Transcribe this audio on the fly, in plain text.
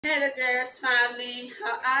Hello, girls family.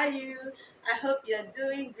 How are you? I hope you're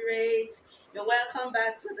doing great. You're welcome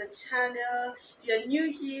back to the channel. If you're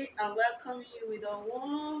new here, I'm welcoming you with a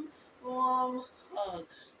warm hug.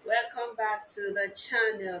 Welcome back to the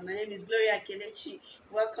channel. My name is Gloria Kelechi.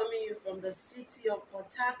 Welcoming you from the city of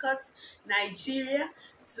Port Harcourt, Nigeria,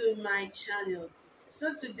 to my channel.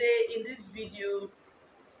 So today in this video,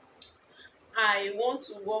 I want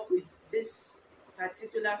to work with this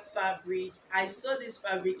particular fabric. I saw this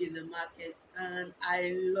fabric in the market and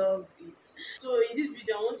I loved it. So in this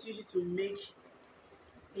video, I want you to make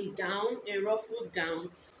a gown, a ruffled gown.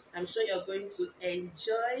 I'm sure you're going to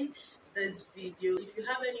enjoy this video. If you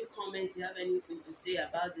have any comment, you have anything to say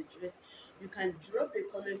about the dress, you can drop a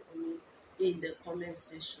comment for me in the comment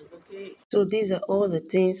section, okay? So these are all the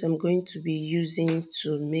things I'm going to be using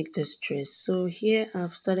to make this dress. So here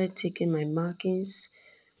I've started taking my markings.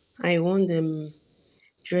 I want the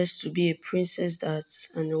dress to be a princess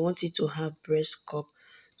and I want it to have breast cup.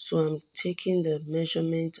 So I'm taking the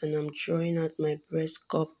measurement and I'm drawing out my breast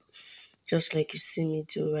cup just like you see me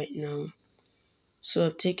do right now. So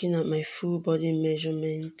I've taken out my full body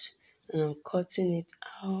measurement and I'm cutting it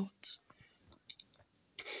out.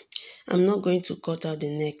 I'm not going to cut out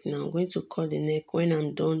the neck now. I'm going to cut the neck when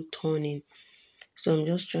I'm done turning. So I'm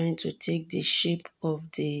just trying to take the shape of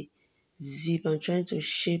the zip. I'm trying to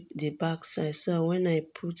shape the back side so that when I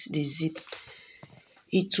put the zip,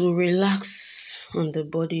 it will relax on the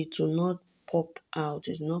body. It will not pop out.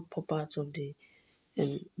 It will not pop out of the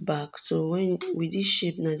back. So when with this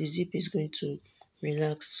shape now, the zip is going to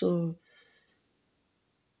relax. So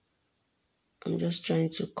I'm just trying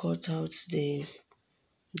to cut out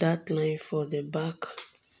that line for the back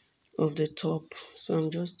of the top. So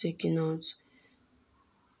I'm just taking out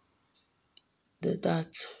the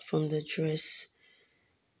dart from the dress.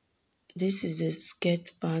 This is the skirt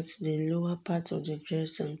part, the lower part of the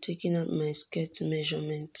dress. I'm taking out my skirt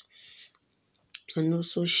measurement and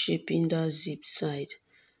also shaping that zip side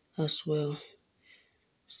as well.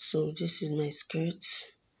 So this is my skirt.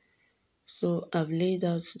 So I've laid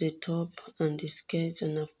out the top and the skirt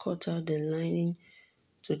and I've cut out the lining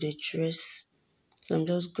to the dress. So I'm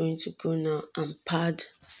just going to go now and pad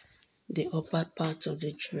the upper part of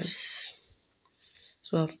the dress.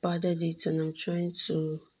 So I've padded it and I'm trying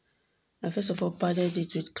to, I first of all padded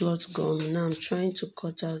it with cloth gum. Now I'm trying to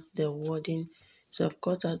cut out the wording. So I've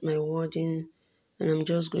cut out my wording and I'm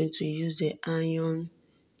just going to use the iron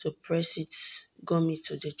to press it, gum it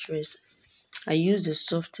to the dress. I use the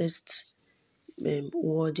softest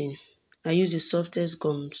wording. I use the softest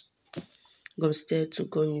gum stain to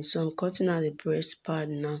gum it. So I'm cutting out the breast part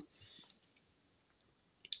now.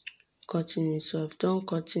 Cutting it. So I've done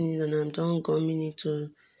cutting it and I'm done gumming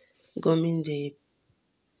the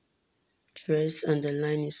dress and the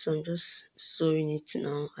lining. So I'm just sewing it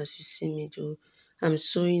now as you see me do. I'm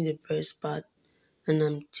sewing the breast part and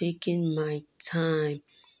I'm taking my time.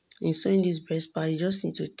 In sewing this breast part, you just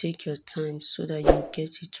need to take your time so that you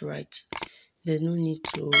get it right. There's no need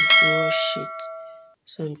to rush it.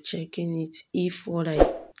 So I'm checking it if what I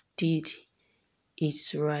did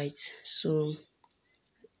is right. So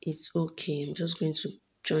it's okay. I'm just going to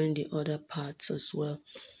join the other parts as well.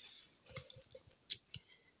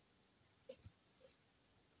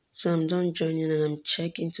 So I'm done joining and I'm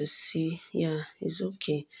checking to see, yeah, it's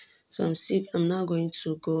okay. So I'm now going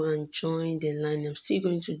to go and join the line. I'm still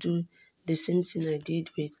going to do the same thing I did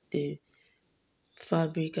with the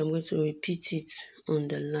fabric. I'm going to repeat it on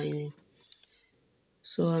the lining.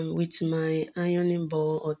 So I'm with my ironing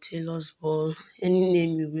ball or tailor's ball, any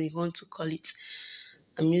name you may want to call it.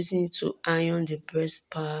 I'm using it to iron the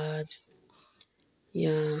breast part.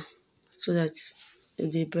 Yeah, so that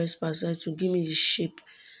the breast part to give me the shape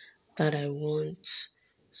that I want.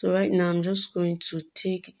 So right now I'm just going to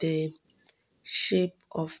take the shape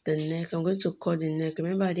of the neck. I'm going to cut the neck.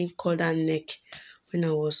 Remember I didn't cut that neck when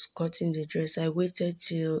I was cutting the dress. I waited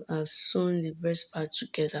till I've sewn the breast part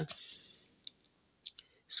together.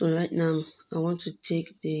 So right now I want to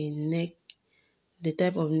take the neck, the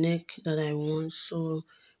type of neck that I want. So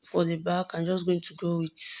for the back I'm just going to go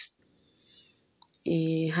with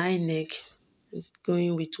a high neck,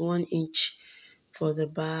 going with 1 inch for the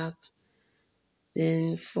back.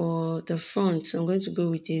 Then for the front, I'm going to go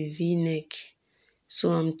with a V-neck.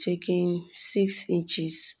 So I'm taking 6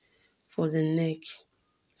 inches for the neck.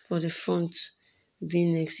 For the front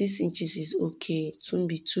V-neck, 6 inches is okay. It won't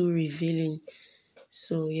be too revealing.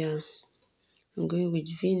 So yeah, I'm going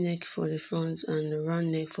with V-neck for the front and the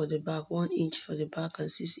round neck for the back. 1 inch for the back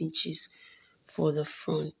and 6 inches for the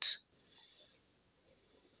front.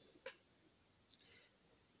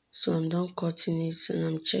 So I'm done cutting it and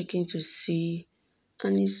I'm checking to see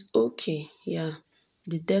and it's okay. Yeah,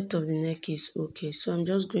 the depth of the neck is okay. So I'm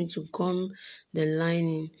just going to gum the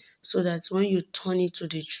lining so that when you turn it to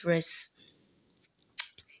the dress,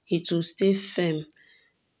 it will stay firm.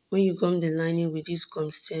 When you gum the lining with this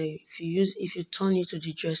gum style, if you turn it to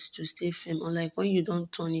the dress, it will stay firm. Unlike when you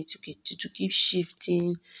don't turn it, to keep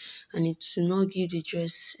shifting, and it will not give the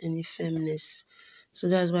dress any firmness. So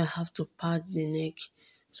that's why I have to pad the neck.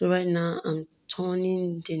 So right now I'm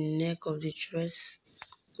turning the neck of the dress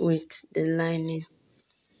with the lining,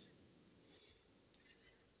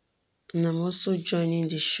 and I'm also joining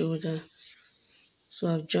the shoulder. So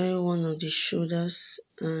I've joined one of the shoulders,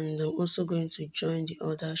 and I'm also going to join the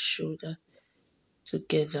other shoulder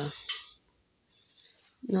together.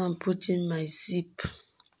 Now I'm putting my zip.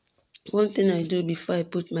 One thing I do before I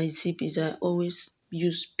put my zip is I always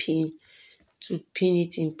use pin to pin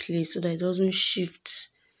it in place so that it doesn't shift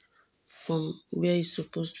from where it's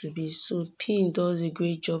supposed to be. So pin does a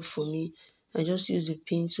great job for me. I just use the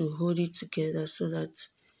pin to hold it together so that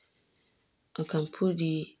I can put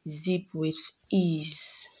the zip with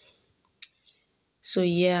ease. So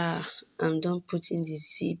yeah, I'm done putting the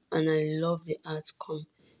zip, and I love the outcome.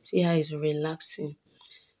 See how it's relaxing.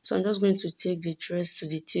 So I'm just going to take the dress to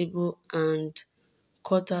the table and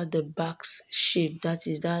cut out the back shape. That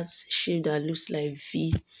is that shape that looks like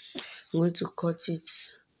V. I'm going to cut it.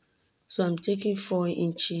 So I'm taking 4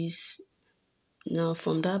 inches. Now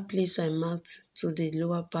from that place I marked to the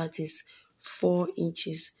lower part is 4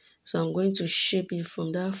 inches. So I'm going to shape it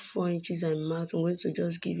from that 4 inches I marked. I'm going to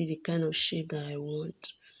just give it the kind of shape that I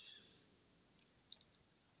want.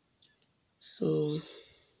 So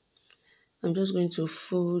I'm just going to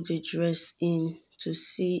fold the dress in to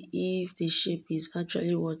see if the shape is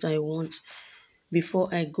actually what I want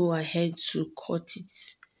before I go ahead to cut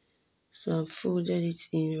it. So I've folded it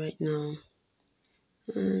in right now,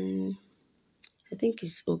 and I think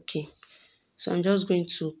it's okay. So I'm just going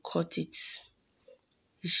to cut it.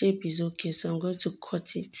 The shape is okay, so I'm going to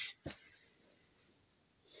cut it,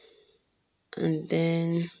 and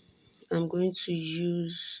then I'm going to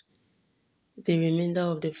use the remainder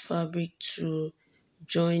of the fabric to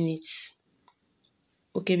join it.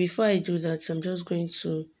 Okay, before I do that, I'm just going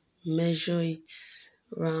to measure it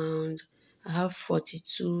round. I have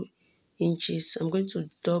 42 inches. I'm going to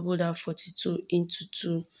double that 42 into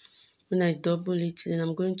 2. When I double it, then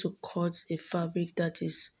I'm going to cut a fabric that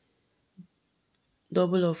is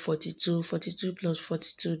double of 42. 42 plus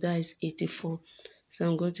 42, that is 84. So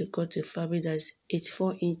I'm going to cut a fabric that is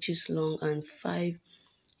 84 inches long and 5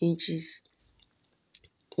 inches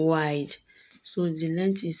wide. So the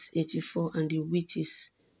length is 84 and the width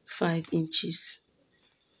is 5 inches.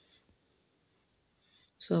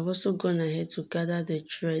 So I've also gone ahead to gather the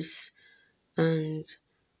dress, and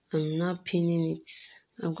I'm now pinning it.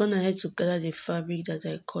 I've gone ahead to gather the fabric that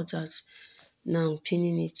I cut out. Now I'm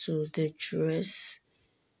pinning it to the dress.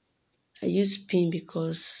 I use pin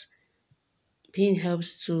because pin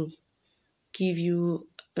helps to give you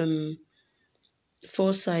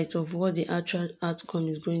foresight of what the actual outcome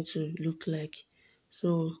is going to look like.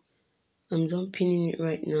 So I'm done pinning it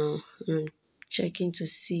right now, and I'm checking to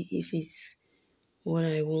see if it's what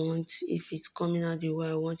I want, if it's coming out the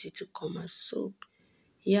way I want it to come out. So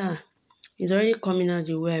yeah, it's already coming out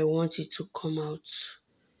the way I want it to come out.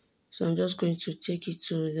 So I'm just going to take it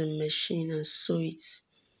to the machine and sew it.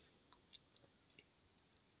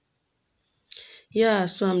 Yeah,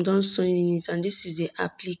 so I'm done sewing it, and this is the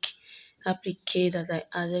applique that I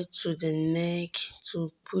added to the neck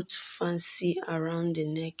to put fancy around the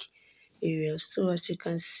neck area. So as you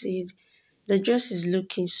can see, the dress is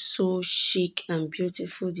looking so chic and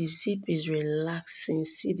beautiful. The zip is relaxing.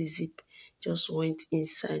 See, the zip just went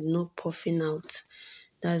inside, no puffing out.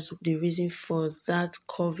 That's the reason for that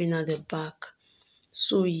curving at the back.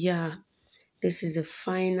 So yeah, this is the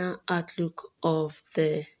final outlook of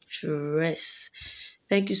the dress.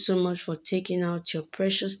 Thank you so much for taking out your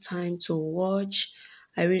precious time to watch.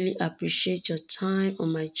 I really appreciate your time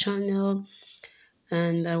on my channel,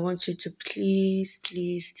 and I want you to please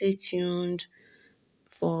stay tuned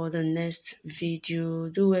for the next video.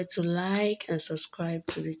 Do well to like and subscribe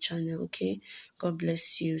to the channel, okay? God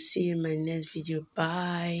bless you. See you in my next video.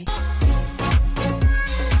 Bye.